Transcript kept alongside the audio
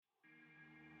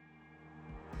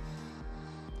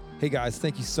Hey guys,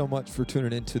 thank you so much for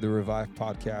tuning into the Revive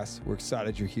podcast. We're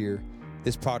excited you're here.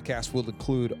 This podcast will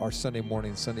include our Sunday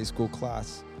morning Sunday school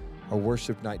class, our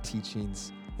worship night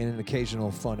teachings, and an occasional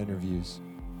fun interviews.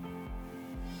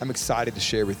 I'm excited to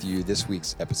share with you this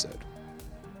week's episode.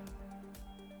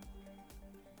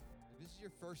 If this is your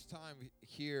first time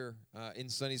here in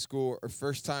Sunday school or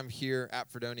first time here at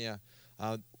Fredonia,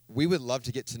 we would love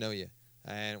to get to know you.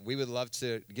 And we would love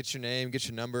to get your name, get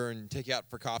your number, and take you out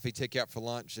for coffee, take you out for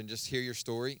lunch, and just hear your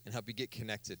story and help you get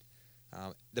connected.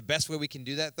 The best way we can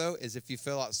do that, though, is if you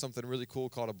fill out something really cool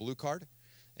called a blue card.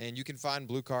 And you can find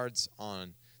blue cards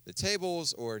on the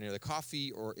tables or near the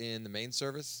coffee or in the main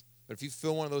service. But if you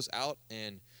fill one of those out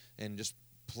and just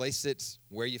place it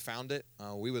where you found it,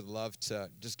 we would love to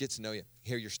just get to know you,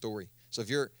 hear your story. So if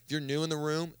you're new in the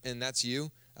room and that's you,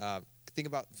 think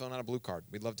about filling out a blue card.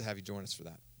 We'd love to have you join us for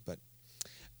that.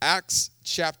 Acts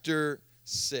chapter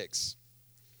 6.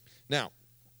 Now,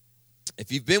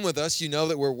 if you've been with us, you know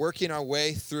that we're working our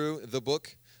way through the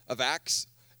book of Acts.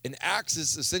 And Acts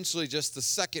is essentially just the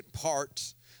second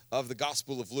part of the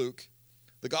Gospel of Luke.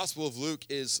 The Gospel of Luke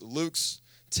is Luke's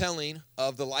telling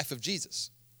of the life of Jesus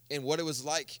and what it was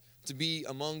like to be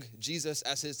among Jesus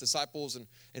as his disciples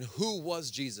and who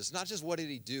was Jesus. Not just what did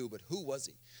he do, but who was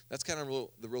he? That's kind of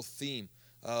the real theme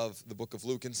of the book of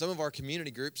Luke. And some of our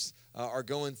community groups are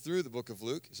going through the book of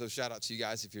Luke, so shout out to you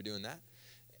guys if you're doing that.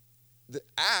 The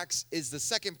Acts is the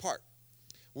second part,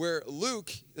 where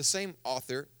Luke, the same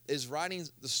author, is writing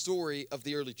the story of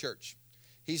the early church.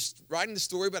 He's writing the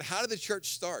story about how did the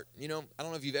church start? You know, I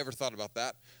don't know if you've ever thought about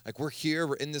that. Like, we're here,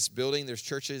 we're in this building, there's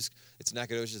churches, it's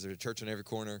Nacogdoches, there's a church on every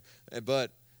corner, and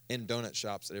donut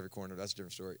shops at every corner, that's a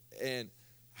different story. And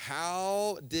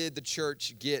how did the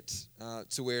church get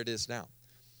to where it is now?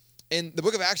 And the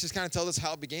book of Acts just kind of tells us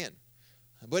how it began.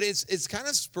 But it's kind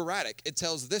of sporadic. It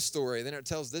tells this story, then it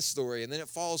tells this story, and then it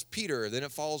follows Peter, then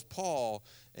it follows Paul,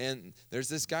 and there's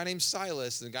this guy named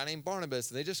Silas and a guy named Barnabas,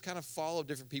 and they just kind of follow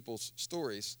different people's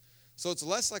stories. So it's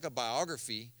less like a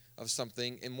biography of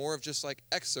something and more of just like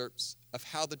excerpts of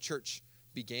how the church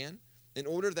began in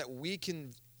order that we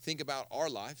can think about our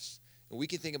lives, and we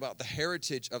can think about the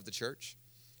heritage of the church,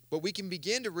 but we can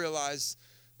begin to realize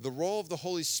the role of the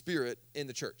Holy Spirit in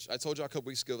the church. I told you a couple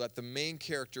weeks ago that the main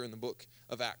character in the book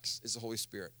of Acts is the Holy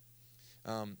Spirit.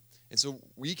 And so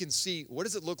we can see, what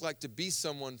does it look like to be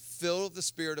someone filled with the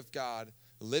Spirit of God,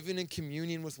 living in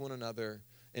communion with one another,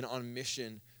 and on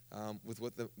mission with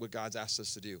what God's asked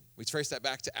us to do. We trace that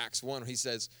back to Acts 1, where he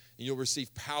says, you'll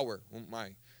receive power when my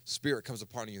Spirit comes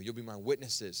upon you. You'll be my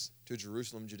witnesses to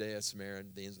Jerusalem, Judea, Samaria,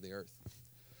 and the ends of the earth.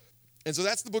 And so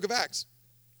that's the book of Acts.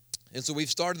 And so we've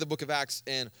started the book of Acts,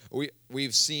 and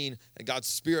we've seen God's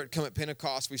Spirit come at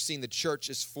Pentecost. We've seen the church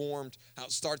is formed, how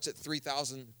it starts at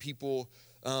 3,000 people,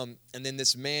 and then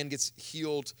this man gets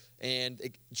healed, and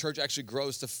the church actually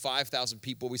grows to 5,000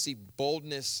 people. We see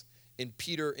boldness in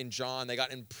Peter and John. They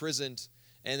got imprisoned,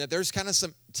 and that there's kind of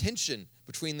some tension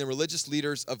between the religious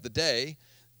leaders of the day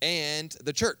and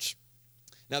the church.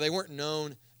 Now, they weren't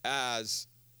known as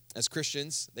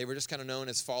Christians. They were just kind of known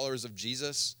as followers of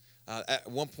Jesus.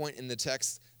 At one point in the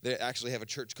text, they actually have a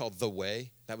church called The Way.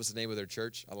 That was the name of their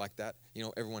church. I like that. You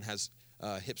know, everyone has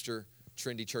hipster,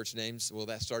 trendy church names. Well,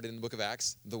 that started in the book of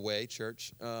Acts, The Way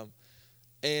Church.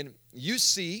 And you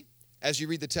see, as you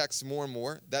read the text more and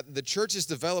more, that the church is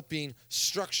developing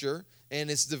structure and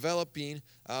it's developing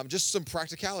just some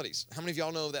practicalities. How many of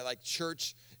y'all know that, like,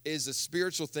 church is a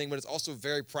spiritual thing, but it's also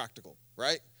very practical,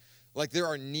 right? Like, there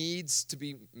are needs to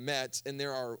be met, and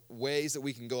there are ways that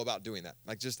we can go about doing that.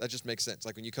 Like, that just makes sense.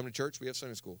 Like, when you come to church, we have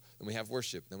Sunday school, then we have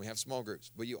worship, then we have small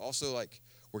groups. But you also, like,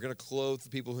 we're going to clothe the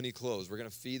people who need clothes. We're going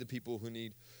to feed the people who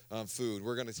need food.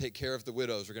 We're going to take care of the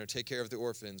widows. We're going to take care of the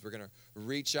orphans. We're going to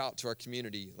reach out to our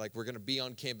community. Like, we're going to be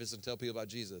on campus and tell people about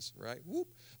Jesus, right? Whoop.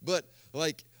 But,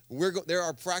 like, there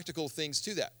are practical things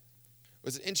to that. It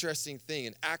was an interesting thing.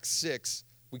 In Acts 6,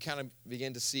 we kind of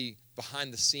begin to see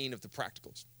behind the scene of the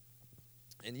practicals.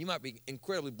 And you might be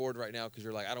incredibly bored right now because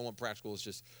you're like, I don't want practicals,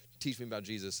 just teach me about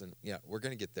Jesus. And yeah, we're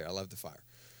going to get there. I love the fire.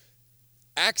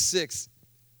 Acts 6,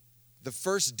 the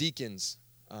first deacons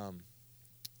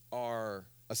are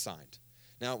assigned.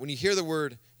 Now, when you hear the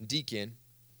word deacon,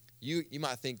 you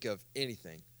might think of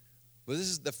anything. But this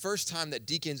is the first time that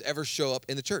deacons ever show up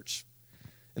in the church.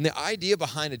 And the idea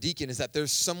behind a deacon is that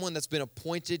there's someone that's been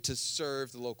appointed to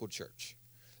serve the local church.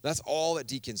 That's all that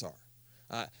deacons are.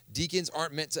 Deacons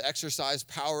aren't meant to exercise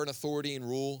power and authority and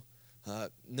rule.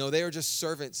 No, they are just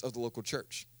servants of the local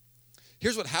church.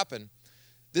 Here's what happened.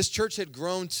 This church had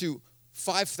grown to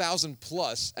 5,000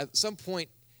 plus. At some point,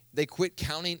 they quit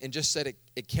counting and just said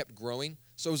it kept growing.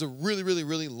 So it was a really, really,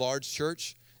 really large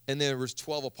church. and there was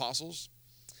 12 apostles,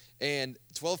 and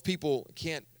 12 people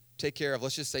can't take care of,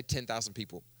 let's just say, 10,000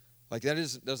 people. Like,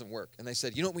 that doesn't work. And they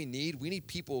said, you know what we need? We need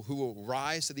people who will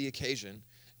rise to the occasion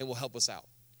and will help us out.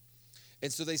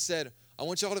 And so they said, I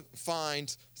want y'all to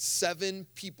find 7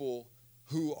 people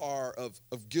who are of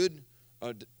good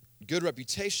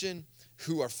reputation,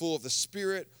 who are full of the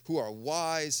Spirit, who are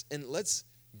wise, and let's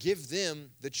give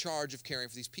them the charge of caring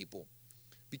for these people.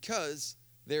 Because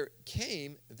there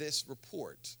came this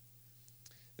report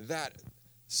that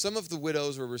some of the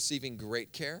widows were receiving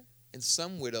great care and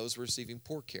some widows were receiving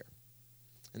poor care.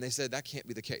 And they said, that can't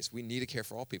be the case. We need to care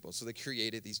for all people. So they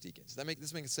created these deacons. Does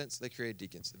this make sense? They created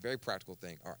deacons. A very practical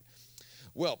thing. All right.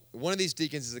 Well, one of these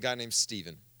deacons is a guy named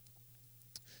Stephen.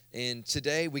 And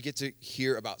today we get to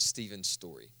hear about Stephen's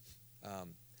story.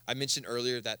 I mentioned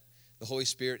earlier that the Holy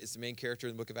Spirit is the main character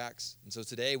in the book of Acts. And so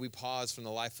today we pause from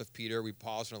the life of Peter. We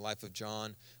pause from the life of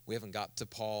John. We haven't got to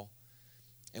Paul.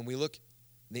 And we look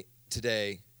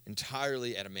today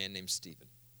entirely at a man named Stephen.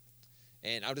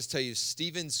 And I'll just tell you,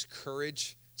 Stephen's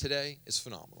courage today is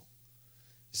phenomenal.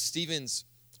 Stephen's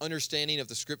understanding of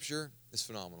the Scripture is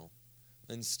phenomenal.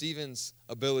 And Stephen's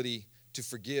ability to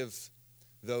forgive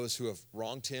those who have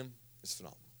wronged him is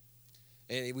phenomenal.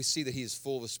 And we see that he is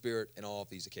full of the Spirit in all of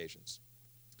these occasions.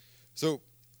 So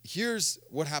here's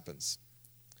what happens.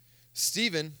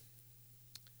 Stephen,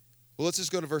 well, let's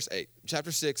just go to verse 8.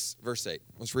 Chapter 6, verse 8.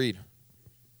 Let's read.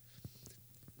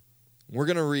 We're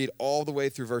going to read all the way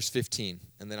through verse 15,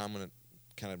 and then I'm going to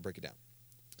kind of break it down.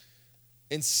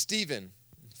 And Stephen,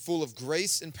 full of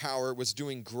grace and power, was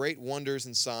doing great wonders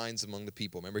and signs among the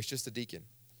people. Remember, he's just a deacon.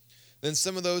 Then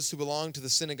some of those who belonged to the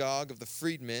synagogue of the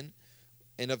freedmen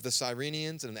and of the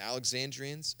Cyrenians and of the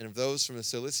Alexandrians and of those from the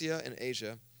Cilicia and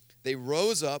Asia, they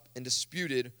rose up and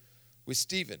disputed with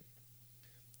Stephen.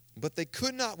 But they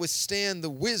could not withstand the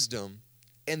wisdom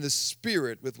and the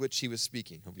spirit with which he was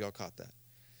speaking. Hope y'all caught that.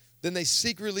 Then they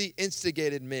secretly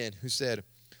instigated men who said,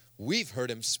 we've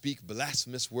heard him speak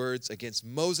blasphemous words against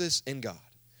Moses and God.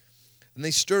 And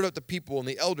they stirred up the people and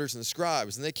the elders and the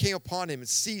scribes, and they came upon him and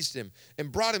seized him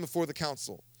and brought him before the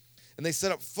council. And they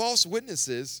set up false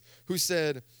witnesses who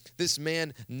said, this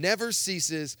man never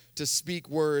ceases to speak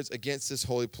words against this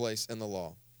holy place and the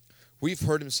law. We've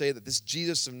heard him say that this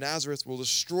Jesus of Nazareth will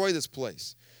destroy this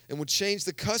place and will change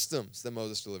the customs that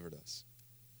Moses delivered us.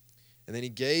 And then he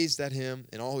gazed at him,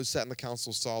 and all who sat in the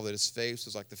council saw that his face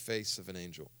was like the face of an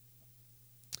angel.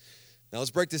 Now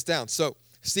let's break this down. So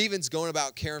Stephen's going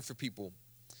about caring for people.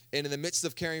 And in the midst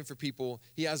of caring for people,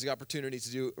 he has the opportunity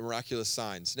to do miraculous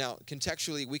signs. Now,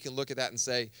 contextually, we can look at that and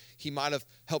say he might have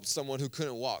helped someone who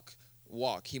couldn't walk.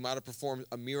 He might have performed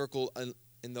a miracle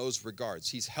in those regards.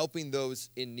 He's helping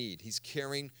those in need. He's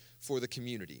caring for the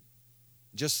community,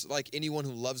 just like anyone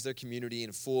who loves their community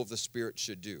and full of the Spirit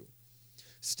should do.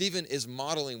 Stephen is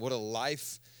modeling what a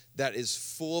life that is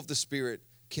full of the Spirit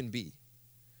can be,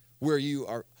 where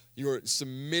you're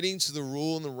submitting to the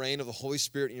rule and the reign of the Holy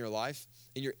Spirit in your life,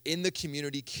 and you're in the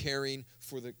community caring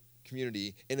for the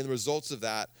community, and in the results of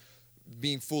that,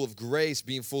 being full of grace,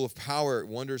 being full of power,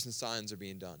 wonders and signs are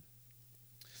being done.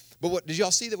 But did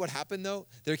y'all see that what happened, though?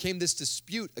 There came this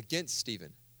dispute against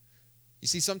Stephen. You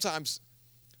see, sometimes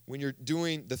when you're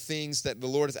doing the things that the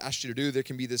Lord has asked you to do, there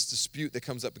can be this dispute that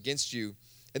comes up against you.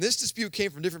 And this dispute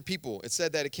came from different people. It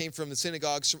said that it came from the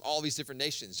synagogues from all these different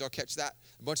nations. Y'all catch that?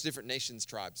 A bunch of different nations,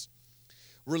 tribes.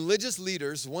 Religious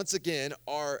leaders, once again,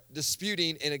 are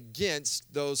disputing and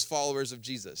against those followers of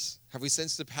Jesus. Have we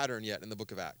sensed the pattern yet in the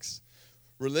book of Acts?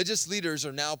 Religious leaders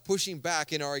are now pushing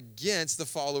back and are against the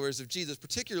followers of Jesus,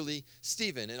 particularly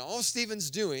Stephen. And all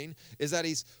Stephen's doing is that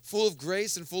he's full of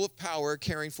grace and full of power,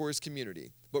 caring for his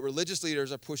community. But religious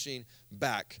leaders are pushing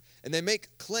back. And they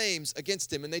make claims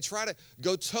against him, and they try to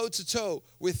go toe-to-toe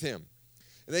with him.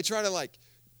 And they try to,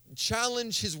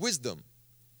 challenge his wisdom.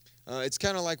 It's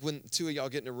kind of like when two of y'all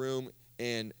get in a room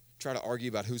and try to argue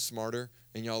about who's smarter,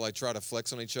 and y'all try to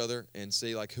flex on each other and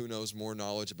say who knows more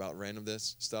knowledge about random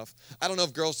this stuff. I don't know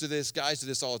if girls do this. Guys do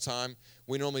this all the time.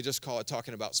 We normally just call it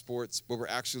talking about sports, but we're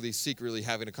actually secretly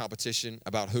having a competition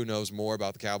about who knows more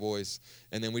about the Cowboys,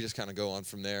 and then we just kind of go on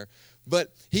from there.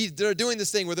 But they're doing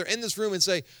this thing where they're in this room and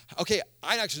say, okay,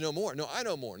 I actually know more. No, I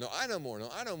know more. No, I know more. No,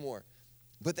 I know more.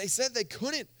 But they said they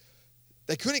couldn't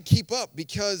keep up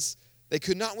because they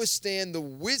could not withstand the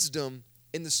wisdom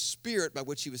and the spirit by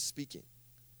which he was speaking.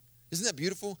 Isn't that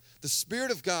beautiful? The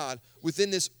Spirit of God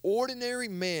within this ordinary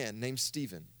man named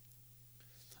Stephen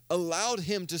allowed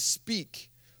him to speak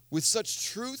with such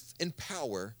truth and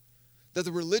power that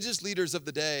the religious leaders of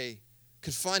the day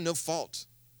could find no fault.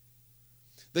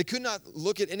 They could not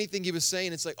look at anything he was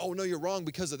saying and say, oh, no, you're wrong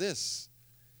because of this.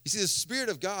 You see, the Spirit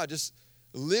of God just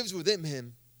lives within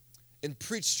him and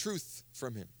preach truth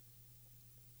from him.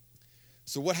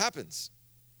 So what happens?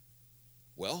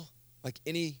 Well, like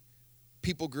any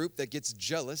people group that gets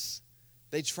jealous,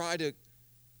 they try to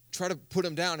put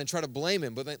him down and try to blame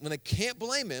him. But when they can't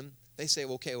blame him, they say,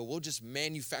 well, okay, we'll just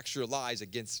manufacture lies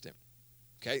against him.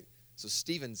 Okay? So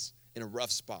Stephen's in a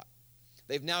rough spot.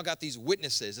 They've now got these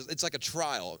witnesses. It's like a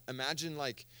trial. Imagine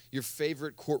like your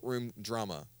favorite courtroom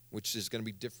drama, which is going to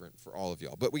be different for all of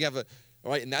y'all. But we have all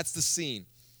right, and that's the scene.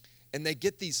 And they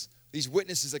get these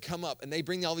witnesses that come up, and they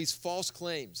bring all these false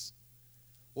claims.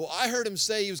 Well, I heard him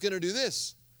say he was going to do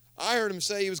this. I heard him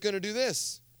say he was going to do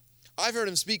this. I've heard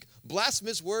him speak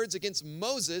blasphemous words against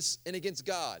Moses and against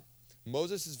God.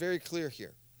 Moses is very clear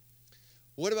here.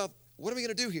 What are we going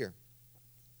to do here?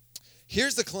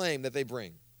 Here's the claim that they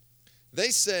bring. They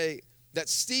say that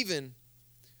Stephen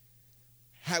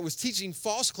was teaching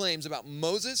false claims about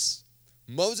Moses,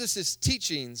 Moses'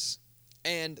 teachings,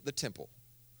 and the temple.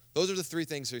 Those are the three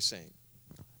things they're saying.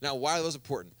 Now, why are those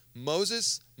important?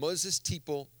 Moses'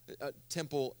 temple,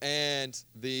 and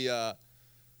the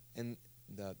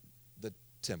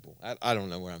temple. I don't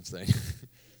know what I'm saying.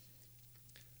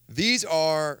 These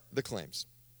are the claims.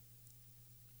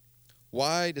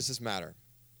 Why does this matter?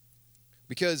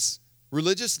 Because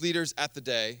religious leaders at the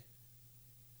day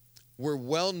were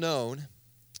well known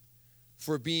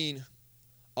for being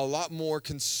a lot more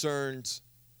concerned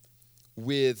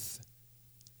with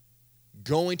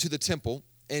going to the temple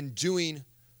and doing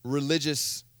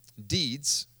religious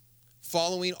deeds,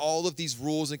 following all of these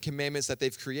rules and commandments that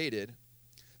they've created.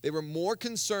 They were more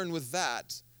concerned with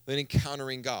that than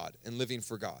encountering God and living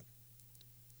for God.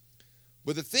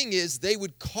 But the thing is, they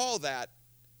would call that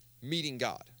meeting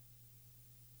God.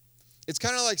 It's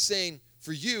kind of like saying,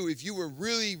 for you, if you were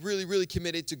really, really, really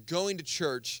committed to going to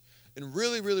church and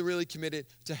really, really, really committed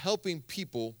to helping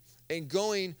people and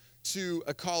going to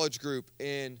a college group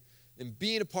and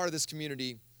being a part of this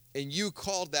community, and you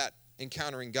called that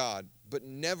encountering God, but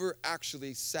never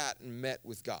actually sat and met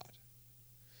with God.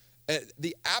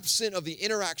 The absent of the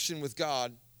interaction with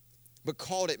God, but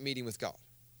called it meeting with God.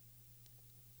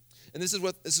 And this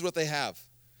is what they have.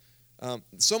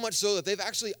 So much so that they've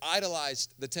actually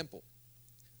idolized the temple.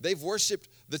 They've worshiped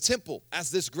the temple as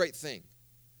this great thing.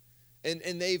 And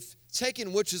they've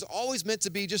taken, which is always meant to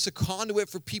be just a conduit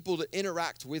for people to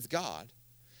interact with God,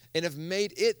 and have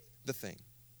made it the thing.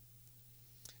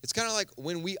 It's kind of like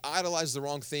when we idolize the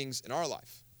wrong things in our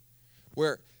life,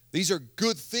 where these are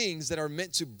good things that are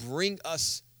meant to bring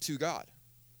us to God.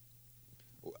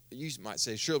 You might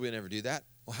say, sure, we'll never do that.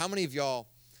 Well, how many of y'all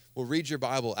will read your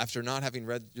Bible after not having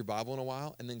read your Bible in a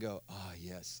while and then go,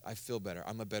 yes, I feel better.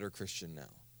 I'm a better Christian now.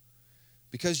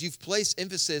 Because you've placed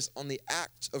emphasis on the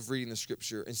act of reading the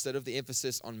Scripture instead of the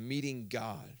emphasis on meeting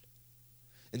God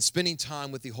and spending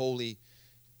time with the holy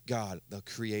God, the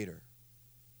Creator.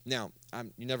 Now,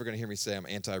 you're never going to hear me say I'm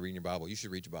anti-reading your Bible. You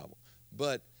should read your Bible.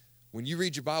 But when you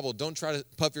read your Bible, don't try to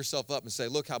puff yourself up and say,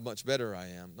 look how much better I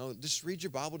am. No, just read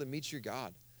your Bible to meet your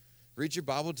God. Read your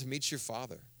Bible to meet your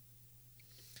Father.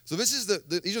 So these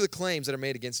are the claims that are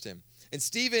made against him. And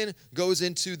Stephen goes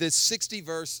into this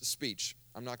 60-verse speech.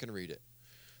 I'm not going to read it.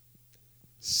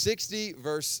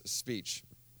 60-verse speech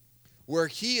where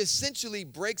he essentially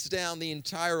breaks down the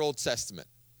entire Old Testament.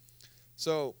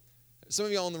 So some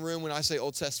of y'all in the room, when I say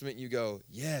Old Testament, you go,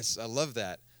 yes, I love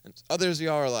that. And others of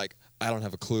y'all are like, I don't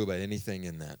have a clue about anything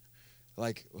in that.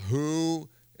 Like who,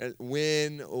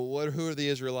 when, who are the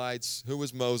Israelites? Who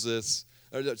was Moses?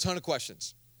 There's a ton of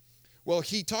questions. Well,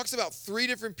 he talks about 3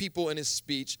 different people in his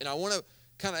speech, and I want to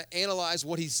kind of analyze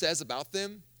what he says about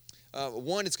them.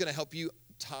 One, it's going to help you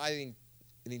tie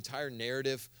the entire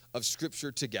narrative of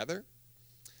Scripture together.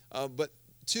 But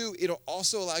 2, it'll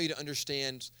also allow you to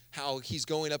understand how he's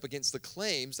going up against the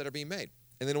claims that are being made.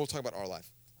 And then we'll talk about our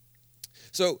life.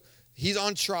 So he's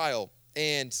on trial,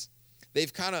 and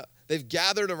they've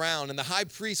gathered around, and the high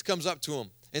priest comes up to him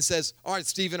and says, all right,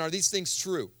 Stephen, are these things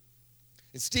true?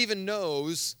 And Stephen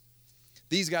knows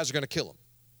these guys are going to kill him.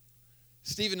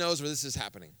 Stephen knows where this is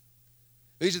happening.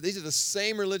 These are the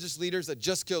same religious leaders that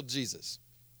just killed Jesus.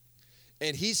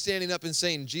 And he's standing up and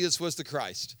saying Jesus was the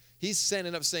Christ. He's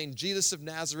standing up saying Jesus of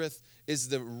Nazareth is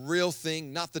the real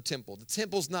thing, not the temple. The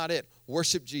temple's not it.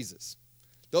 Worship Jesus.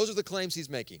 Those are the claims he's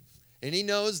making. And he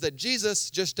knows that Jesus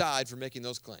just died for making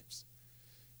those claims.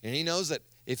 And he knows that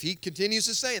if he continues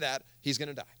to say that, he's going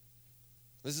to die.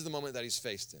 This is the moment that he's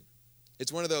faced in.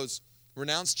 It's one of those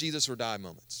renounce Jesus or die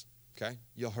moments. Okay?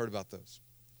 You all heard about those.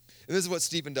 And this is what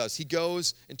Stephen does. He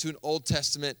goes into an Old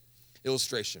Testament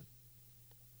illustration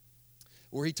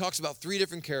where he talks about 3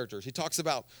 different characters. He talks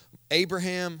about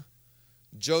Abraham,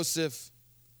 Joseph,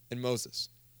 and Moses.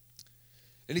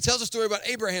 And he tells a story about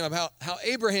Abraham, about how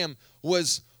Abraham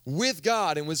was with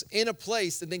God and was in a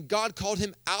place, and then God called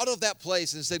him out of that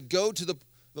place and said, go to the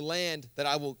land that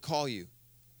I will call you.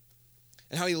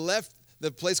 And how he left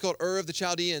the place called Ur of the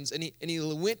Chaldeans, and he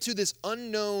went to this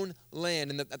unknown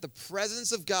land, and that the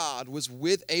presence of God was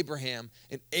with Abraham,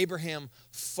 and Abraham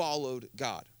followed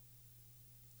God.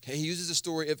 Okay, he uses the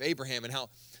story of Abraham and how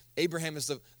Abraham is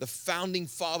the founding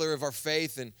father of our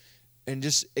faith, and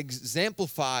just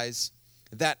exemplifies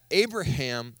that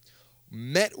Abraham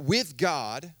met with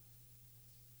God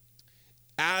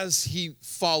as he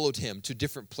followed him to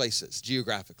different places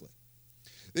geographically.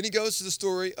 Then he goes to the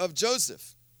story of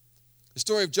Joseph. The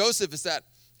story of Joseph is that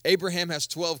Abraham has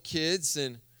 12 kids,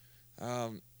 and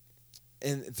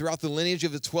throughout the lineage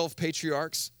of the 12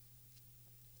 patriarchs,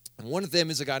 and one of them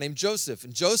is a guy named Joseph.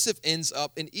 And Joseph ends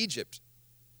up in Egypt.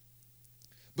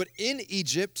 But in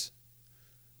Egypt,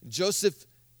 Joseph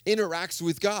interacts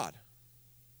with God.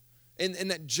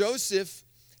 And that Joseph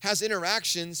has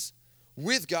interactions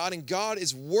with God, and God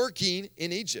is working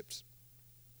in Egypt.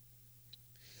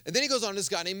 And then he goes on to this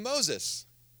guy named Moses.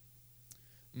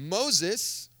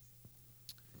 Moses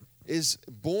is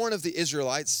born of the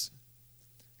Israelites,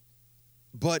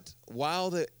 but while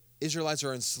the Israelites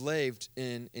are enslaved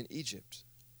in Egypt,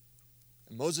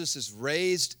 and Moses is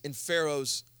raised in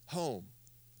Pharaoh's home.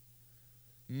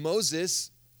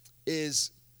 Moses is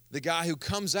the guy who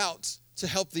comes out to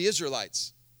help the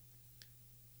Israelites.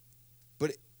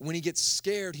 But when he gets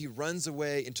scared, he runs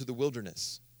away into the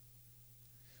wilderness.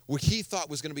 What he thought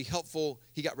was going to be helpful,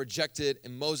 he got rejected,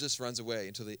 and Moses runs away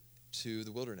into the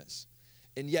wilderness.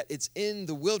 And yet it's in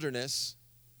the wilderness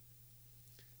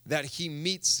that he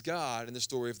meets God in the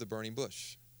story of the burning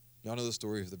bush. Y'all know the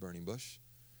story of the burning bush?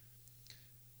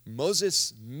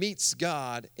 Moses meets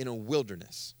God in a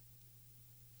wilderness.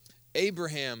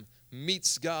 Abraham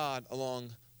meets God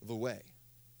along the way.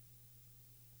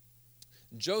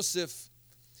 Joseph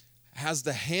has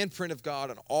the handprint of God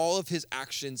on all of his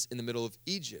actions in the middle of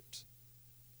Egypt.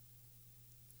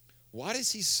 Why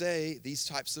does he say these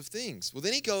types of things? Well,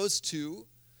 then he goes to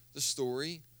the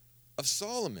story of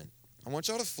Solomon. I want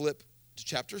y'all to flip to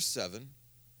chapter 7,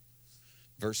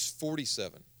 verse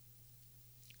 47.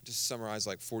 Just summarize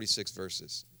like 46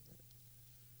 verses.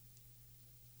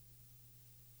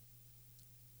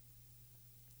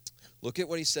 Look at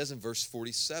what he says in verse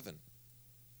 47.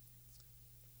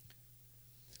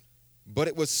 But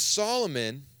it was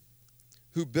Solomon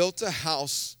who built a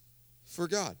house for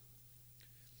God.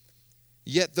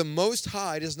 Yet the Most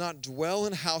High does not dwell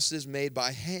in houses made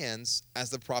by hands, as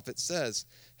the prophet says,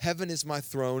 heaven is my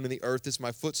throne and the earth is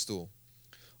my footstool.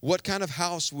 What kind of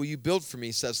house will you build for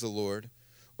me, says the Lord,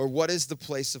 or what is the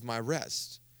place of my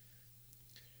rest?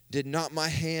 Did not my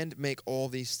hand make all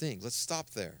these things? Let's stop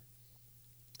there.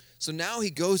 So now he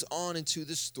goes on into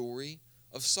the story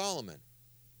of Solomon.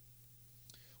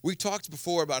 We talked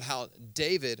before about how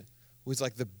David was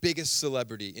like the biggest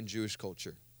celebrity in Jewish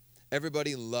culture.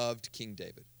 Everybody loved King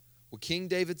David. Well, King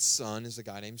David's son is a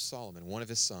guy named Solomon. One of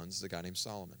his sons is a guy named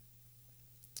Solomon.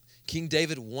 King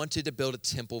David wanted to build a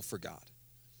temple for God.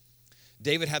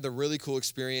 David had the really cool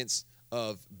experience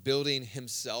of building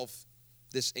himself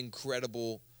this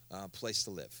incredible place to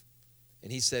live.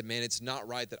 And he said, man, it's not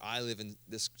right that I live in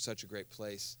such a great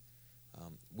place.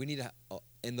 We need to,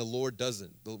 and the Lord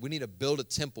doesn't. We need to build a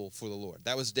temple for the Lord.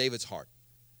 That was David's heart.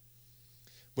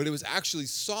 But it was actually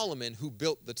Solomon who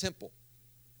built the temple.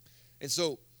 And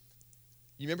so,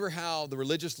 you remember how the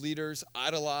religious leaders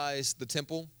idolized the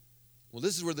temple? Well,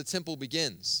 this is where the temple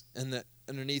begins, and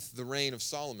underneath the reign of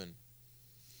Solomon.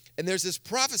 And there's this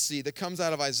prophecy that comes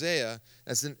out of Isaiah,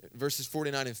 that's in verses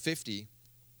 49 and 50,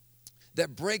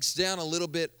 that breaks down a little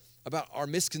bit about our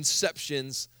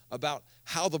misconceptions about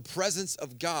how the presence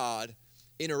of God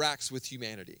interacts with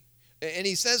humanity. And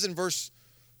he says in verse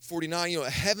 49,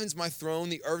 heaven's my throne,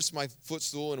 the earth's my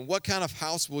footstool, and what kind of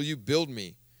house will you build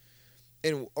me?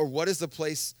 Or what is the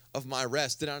place of my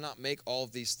rest? Did I not make all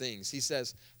of these things? He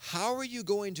says, how are you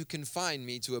going to confine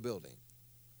me to a building?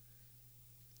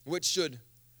 Which should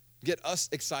get us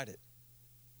excited.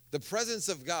 The presence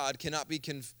of God cannot be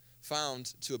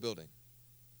confined to a building.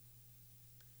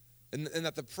 And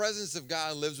that the presence of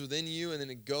God lives within you, and then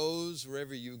it goes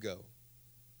wherever you go.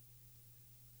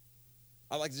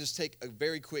 I'd like to just take a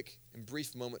very quick and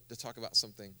brief moment to talk about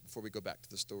something before we go back to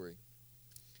the story.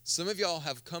 Some of y'all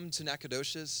have come to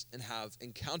Nacogdoches and have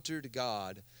encountered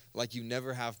God like you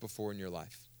never have before in your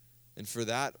life. And for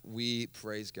that, we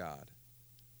praise God.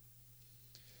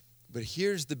 But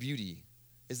here's the beauty,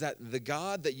 is that the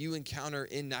God that you encounter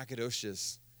in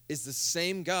Nacogdoches is the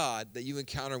same God that you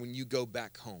encounter when you go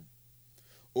back home.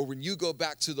 Or when you go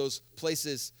back to those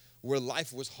places where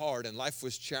life was hard and life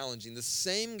was challenging, the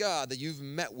same God that you've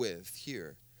met with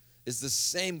here is the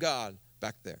same God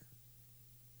back there.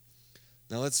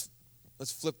 Now let's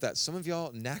flip that. Some of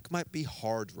y'all, NAC might be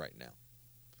hard right now.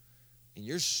 And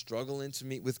you're struggling to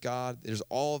meet with God. There's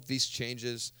all of these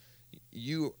changes.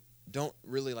 You don't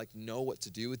really know what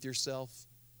to do with yourself.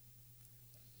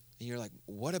 And you're like,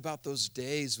 what about those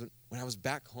days when I was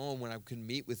back home, when I could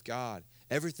meet with God?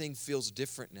 Everything feels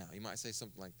different now. You might say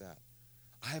something like that.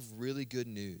 I have really good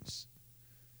news.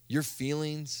 Your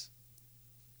feelings,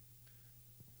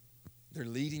 they're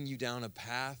leading you down a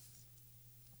path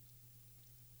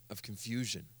of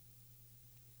confusion.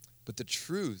 But the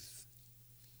truth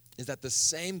is that the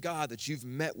same God that you've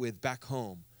met with back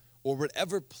home, or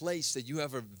whatever place that you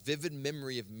have a vivid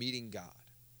memory of meeting God,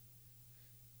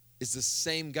 is the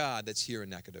same God that's here in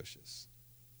Nacogdoches.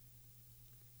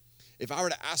 If I were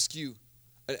to ask you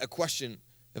a question,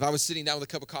 if I was sitting down with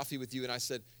a cup of coffee with you and I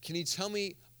said, can you tell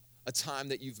me a time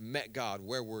that you've met God?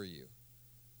 Where were you?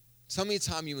 Tell me a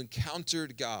time you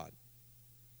encountered God.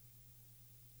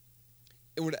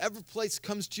 And whatever place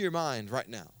comes to your mind right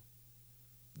now,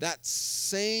 that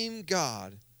same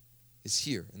God is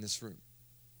here in this room.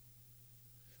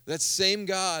 That same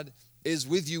God is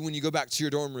with you when you go back to your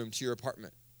dorm room, to your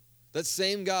apartment. That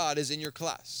same God is in your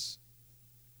class.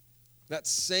 That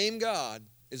same God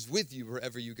is with you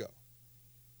wherever you go.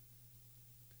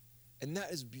 And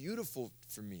that is beautiful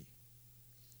for me.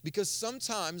 Because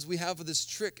sometimes we have this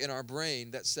trick in our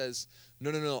brain that says,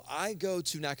 no, I go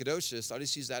to Nacogdoches. I'll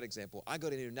just use that example. I go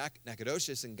to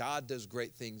Nacogdoches and God does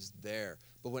great things there.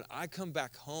 But when I come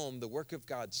back home, the work of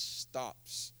God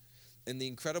stops. And the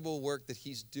incredible work that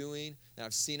he's doing, and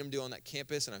I've seen him do on that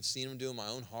campus, and I've seen him do in my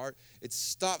own heart, it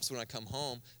stops when I come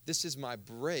home. This is my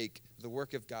break. The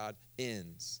work of God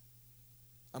ends.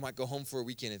 I might go home for a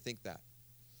weekend and think that.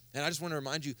 And I just want to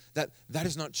remind you that that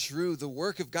is not true. The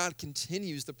work of God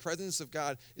continues. The presence of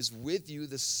God is with you.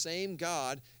 The same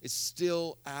God is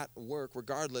still at work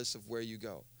regardless of where you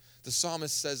go. The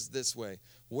psalmist says this way,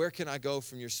 where can I go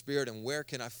from your spirit and where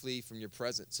can I flee from your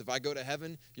presence? If I go to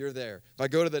heaven, you're there. If I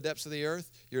go to the depths of the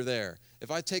earth, you're there. If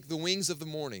I take the wings of the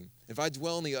morning, if I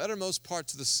dwell in the uttermost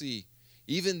parts of the sea,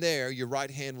 even there your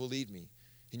right hand will lead me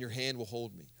and your hand will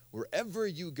hold me. Wherever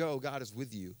you go, God is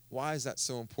with you. Why is that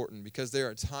so important? Because there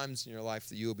are times in your life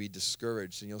that you'll be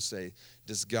discouraged and you'll say,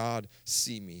 does God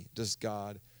see me? Does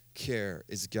God care?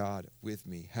 Is God with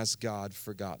me? Has God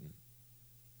forgotten?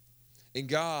 And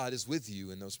God is with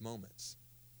you in those moments.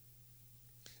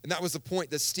 And that was the point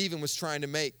that Stephen was trying to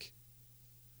make.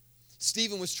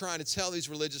 Stephen was trying to tell these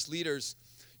religious leaders,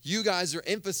 you guys are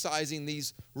emphasizing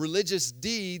these religious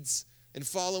deeds and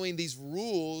following these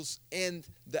rules and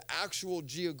the actual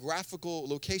geographical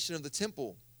location of the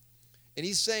temple. And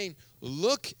he's saying,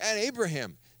 look at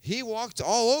Abraham. He walked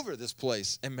all over this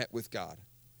place and met with God.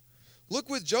 Look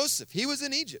with Joseph. He was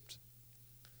in Egypt.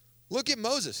 Look at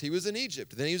Moses. He was in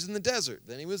Egypt. Then he was in the desert.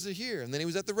 Then he was here. And then he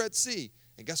was at the Red Sea.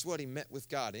 And guess what? He met with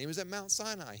God. And he was at Mount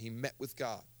Sinai. He met with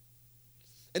God.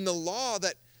 And the law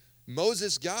that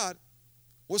Moses got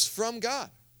was from God.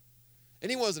 And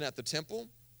he wasn't at the temple.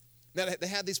 Now, they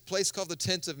had this place called the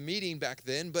tent of meeting back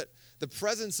then, but the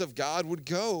presence of God would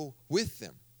go with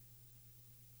them.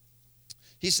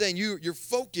 He's saying your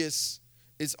focus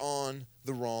is on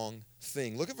the wrong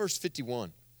thing. Look at verse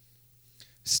 51.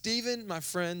 Stephen, my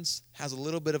friends, has a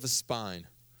little bit of a spine.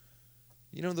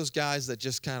 You know those guys that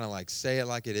just kind of say it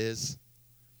like it is?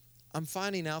 I'm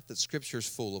finding out that Scripture is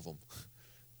full of them.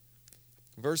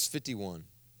 Verse 51.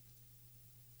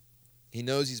 He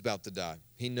knows he's about to die.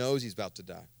 He knows he's about to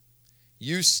die.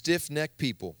 You stiff-necked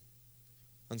people,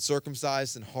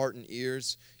 uncircumcised in heart and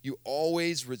ears, you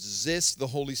always resist the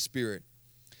Holy Spirit.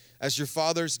 As your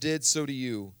fathers did, so do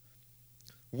you.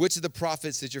 Which of the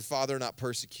prophets did your father not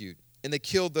persecute? And they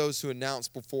killed those who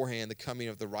announced beforehand the coming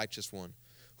of the righteous one,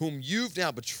 whom you've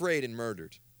now betrayed and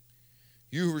murdered.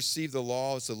 You who received the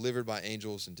law was delivered by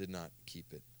angels and did not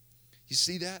keep it. You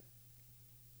see that?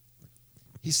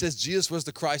 He says Jesus was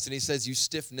the Christ, and he says, you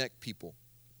stiff-necked people.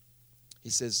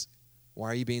 He says, why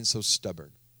are you being so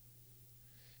stubborn?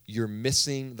 You're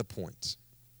missing the point.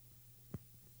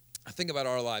 I think about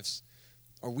our lives.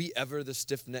 Are we ever the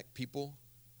stiff-necked people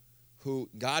who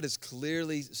God is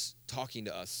clearly talking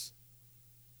to us?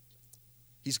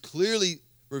 He's clearly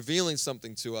revealing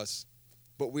something to us,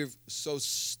 but we're so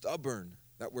stubborn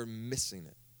that we're missing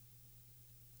it.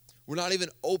 We're not even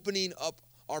opening up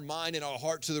our mind and our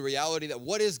heart to the reality that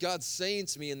what is God saying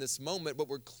to me in this moment, but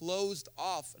we're closed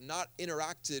off, not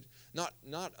interacted, not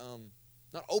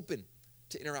open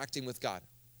to interacting with God,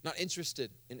 not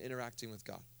interested in interacting with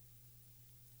God.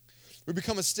 We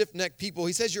become a stiff-necked people.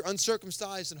 He says you're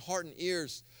uncircumcised in heart and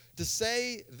ears. To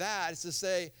say that is to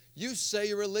say, you say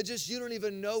you're religious, you don't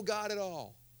even know God at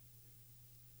all.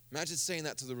 Imagine saying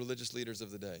that to the religious leaders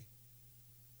of the day.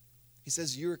 He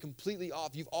says you're completely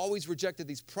off. You've always rejected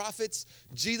these prophets.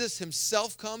 Jesus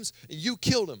himself comes and you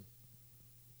killed him.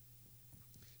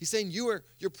 He's saying your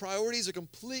priorities are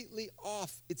completely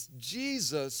off. It's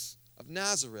Jesus of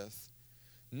Nazareth,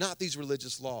 not these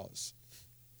religious laws.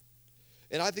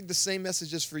 And I think the same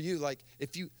message is for you. Like,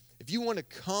 if you want to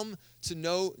come to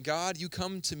know God, you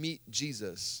come to meet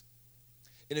Jesus.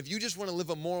 And if you just want to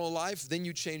live a moral life, then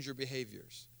you change your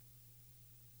behaviors.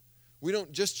 We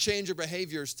don't just change our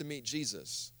behaviors to meet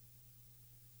Jesus.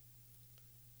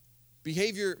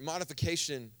 Behavior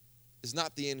modification is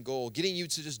not the end goal. Getting you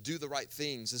to just do the right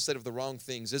things instead of the wrong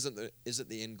things isn't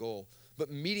the end goal.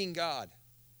 But meeting God,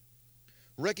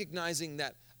 recognizing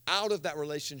that out of that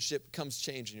relationship comes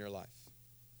change in your life.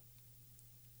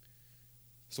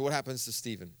 So what happens to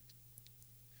Stephen?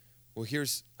 Well,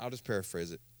 I'll just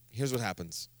paraphrase it. Here's what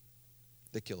happens.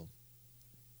 They kill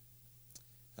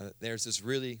him. There's this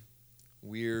really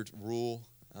weird rule.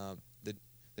 The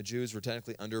Jews were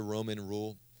technically under Roman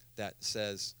rule that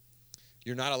says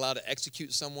you're not allowed to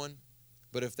execute someone,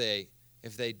 but if they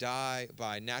die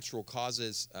by natural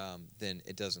causes, then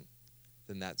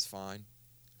that's fine.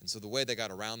 And so the way they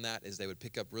got around that is they would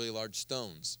pick up really large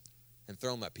stones and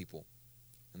throw them at people,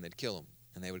 and they'd kill them,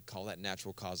 and they would call that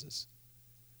natural causes.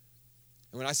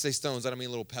 And when I say stones, I don't mean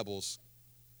little pebbles.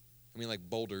 I mean like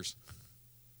boulders.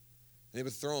 And they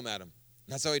would throw them at him.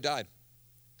 And that's how he died.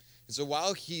 And so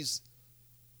while he's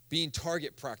being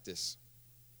target practice,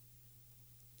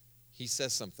 he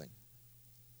says something.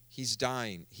 He's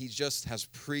dying. He just has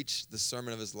preached the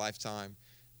sermon of his lifetime.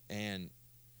 And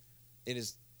in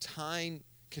his time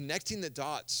connecting the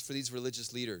dots for these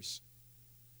religious leaders,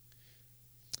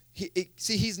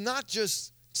 he's not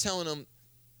just telling them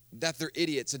that they're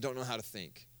idiots and don't know how to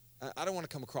think. I don't want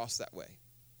to come across that way.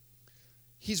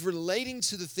 He's relating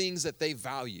to the things that they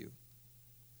value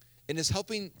and is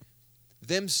helping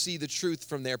them see the truth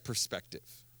from their perspective.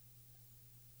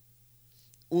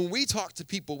 When we talk to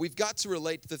people, we've got to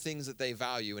relate to the things that they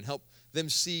value and help them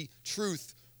see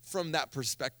truth from that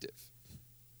perspective.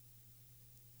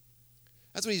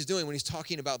 That's what he's doing when he's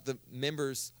talking about the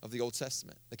members of the Old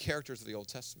Testament, the characters of the Old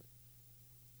Testament.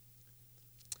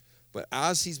 But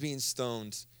as he's being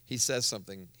stoned, he says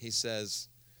something. He says,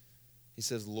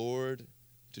 Lord,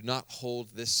 do not hold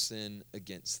this sin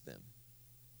against them.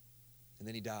 And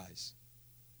then he dies.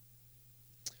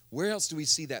 Where else do we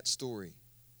see that story?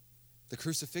 The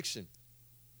crucifixion.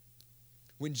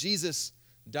 When Jesus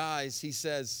dies, he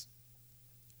says,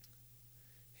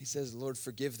 Lord,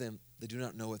 forgive them. They do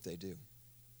not know what they do.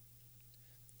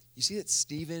 You see that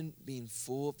Stephen, being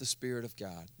full of the Spirit of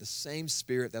God, the same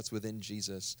Spirit that's within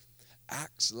Jesus,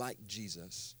 acts like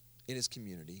Jesus in his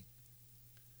community,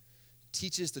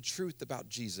 teaches the truth about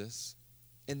Jesus,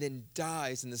 and then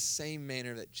dies in the same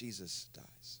manner that Jesus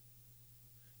dies.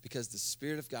 Because the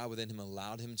Spirit of God within him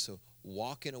allowed him to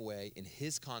walk in a way in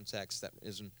his context that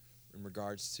is in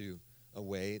regards to a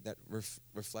way that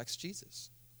reflects Jesus.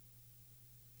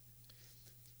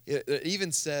 It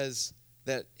even says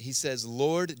that he says,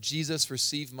 Lord Jesus,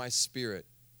 receive my spirit.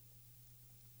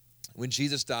 When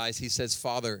Jesus dies, he says,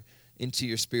 Father, into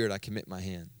your spirit I commit my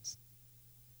hands.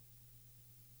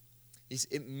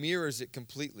 It mirrors it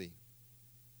completely.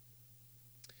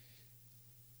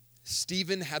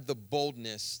 Stephen had the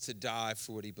boldness to die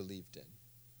for what he believed in.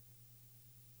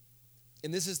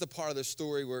 And this is the part of the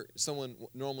story where someone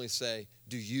normally say,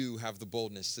 do you have the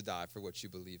boldness to die for what you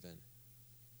believe in?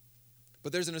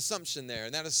 But there's an assumption there,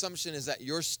 and that assumption is that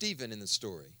you're Stephen in the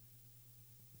story.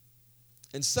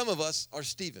 And some of us are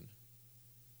Stephen.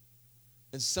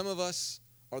 And some of us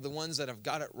are the ones that have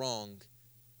got it wrong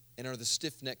and are the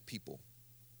stiff-necked people.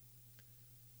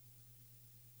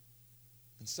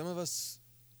 And some of us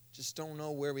just don't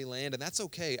know where we land, and that's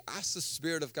okay. Ask the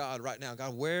Spirit of God right now,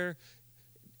 God, where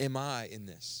am I in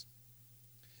this?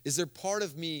 Is there part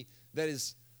of me that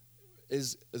is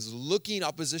looking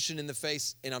opposition in the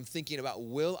face, and I'm thinking about,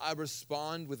 will I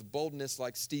respond with boldness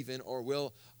like Stephen, or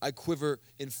will I quiver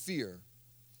in fear?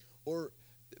 Or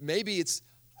maybe it's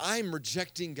I'm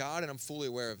rejecting God and I'm fully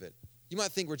aware of it. You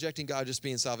might think rejecting God just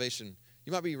being salvation.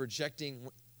 You might be rejecting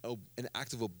an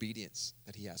act of obedience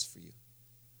that he has for you.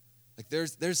 Like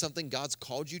there's something God's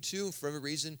called you to for every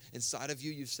reason inside of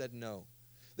you, you've said no.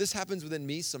 This happens within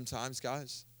me sometimes,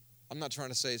 guys. I'm not trying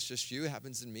to say it's just you. It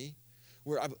happens in me,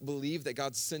 where I believe that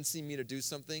God's sensing me to do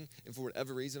something, and for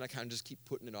whatever reason, I kind of just keep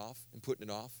putting it off,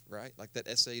 right? Like that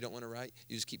essay you don't want to write,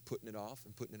 you just keep putting it off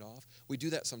and putting it off. We do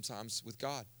that sometimes with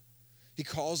God. He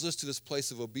calls us to this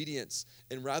place of obedience.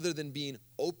 And rather than being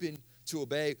open to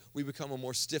obey, we become a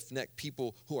more stiff-necked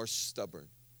people who are stubborn.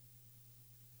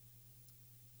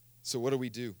 So what do we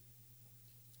do?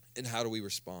 And how do we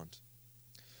respond?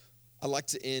 I like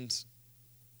to end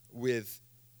with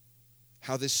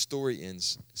how this story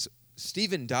ends. So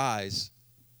Stephen dies,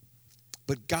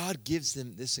 but God gives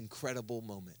him this incredible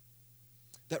moment.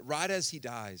 That right as he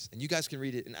dies, and you guys can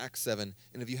read it in Acts 7,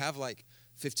 and if you have like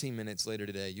 15 minutes later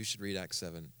today, you should read Acts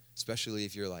 7, especially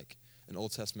if you're like an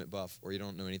Old Testament buff or you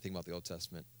don't know anything about the Old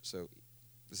Testament. So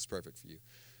this is perfect for you.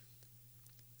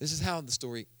 This is how the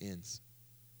story ends.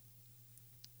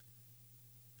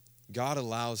 God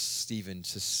allows Stephen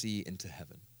to see into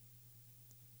heaven.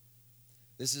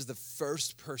 This is the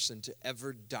first person to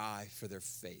ever die for their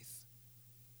faith.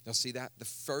 Y'all see that? The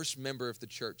first member of the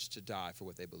church to die for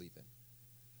what they believe in.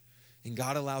 And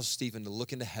God allows Stephen to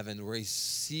look into heaven where he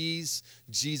sees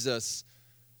Jesus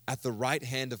at the right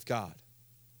hand of God,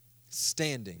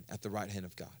 standing at the right hand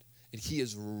of God. And he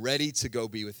is ready to go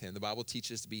be with him. The Bible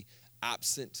teaches to be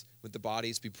absent with the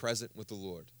bodies, be present with the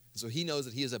Lord. And so he knows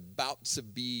that he is about to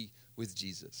be with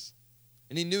Jesus.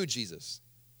 And he knew Jesus.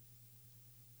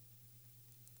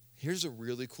 Here's a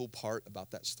really cool part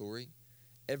about that story.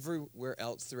 Everywhere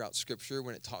else throughout Scripture,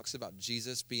 when it talks about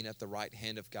Jesus being at the right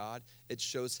hand of God, it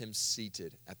shows him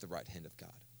seated at the right hand of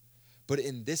God. But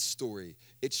in this story,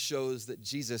 it shows that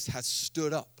Jesus has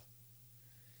stood up.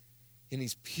 And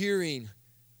he's peering,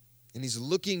 and he's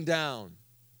looking down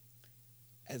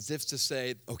as if to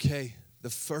say, okay, the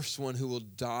first one who will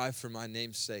die for my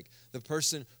name's sake, the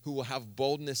person who will have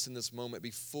boldness in this moment,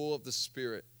 be full of the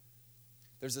Spirit.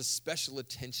 There's a special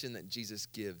attention that Jesus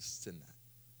gives in that.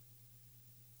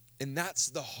 And that's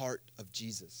the heart of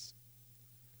Jesus.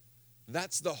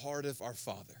 That's the heart of our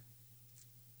Father.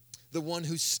 The one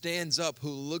who stands up, who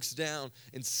looks down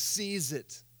and sees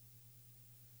it.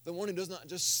 The one who does not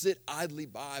just sit idly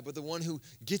by, but the one who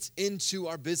gets into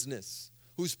our business,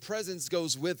 whose presence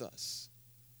goes with us.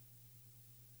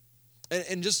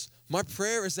 And just my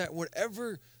prayer is that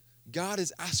whatever God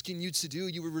is asking you to do,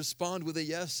 you would respond with a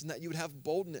yes and that you would have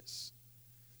boldness.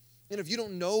 And if you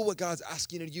don't know what God's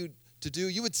asking you to do,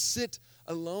 you would sit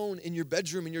alone in your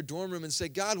bedroom, in your dorm room and say,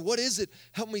 God, what is it?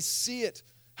 Help me see it.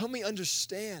 Help me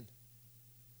understand.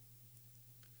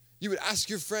 You would ask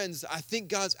your friends, I think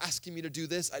God's asking me to do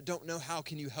this. I don't know how.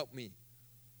 Can you help me?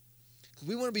 Because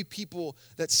we want to be people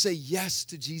that say yes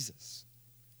to Jesus.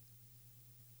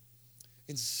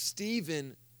 And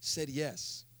Stephen said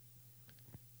yes.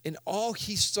 And all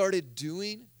he started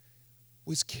doing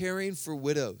was caring for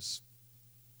widows.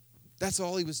 That's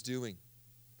all he was doing.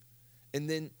 And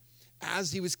then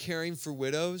as he was caring for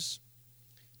widows,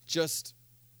 just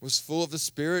was full of the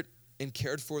Spirit and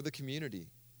cared for the community.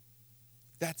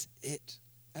 That's it.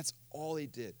 That's all he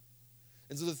did.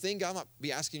 And so the thing God might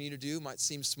be asking you to do might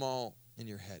seem small in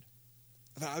your head.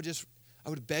 But I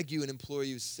would beg you and implore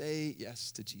you, say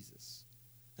yes to Jesus.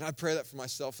 And I pray that for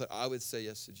myself, that I would say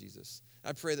yes to Jesus.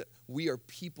 I pray that we are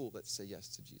people that say yes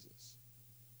to Jesus.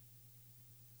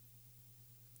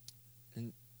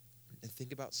 And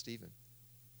think about Stephen.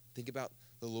 Think about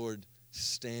the Lord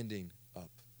standing up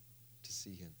to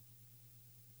see him.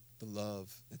 The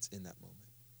love that's in that moment.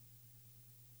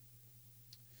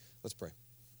 Let's pray.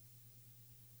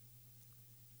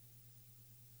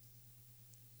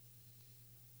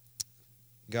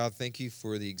 God, thank you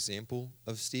for the example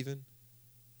of Stephen.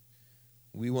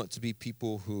 We want to be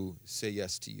people who say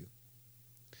yes to you,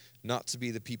 not to be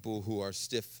the people who are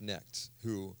stiff-necked,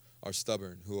 who are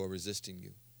stubborn, who are resisting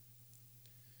you.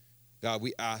 God,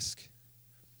 we ask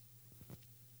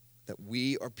that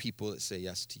we are people that say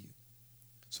yes to you.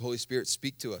 So Holy Spirit,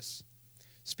 speak to us.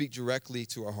 Speak directly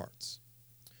to our hearts.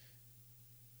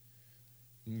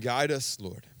 Guide us,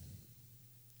 Lord.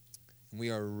 And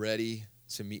we are ready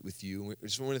to meet with you. We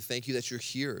just want to thank you that you're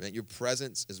here, that your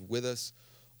presence is with us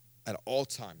at all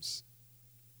times.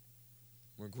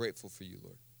 We're grateful for you,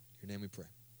 Lord. In your name we pray.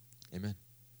 Amen.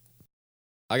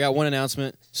 I got one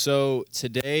announcement. So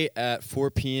today at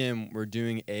 4 p.m., we're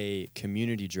doing a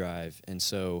community drive. And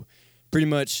so pretty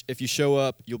much if you show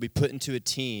up, you'll be put into a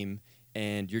team,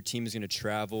 and your team is going to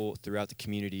travel throughout the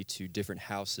community to different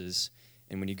houses.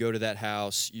 And when you go to that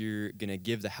house, you're going to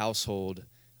give the household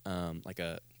like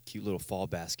a cute little fall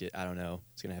basket. I don't know.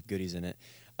 It's going to have goodies in it.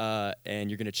 And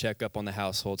you're going to check up on the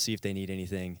household, see if they need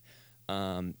anything.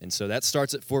 And so that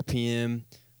starts at 4 p.m.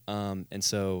 And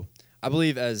so I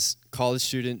believe as college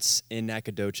students in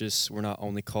Nacogdoches, we're not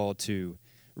only called to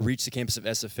reach the campus of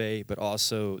SFA, but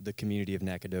also the community of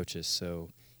Nacogdoches. So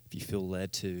if you feel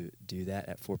led to do that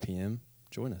at 4 p.m.,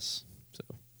 join us. So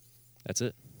that's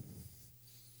it.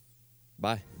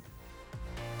 Bye.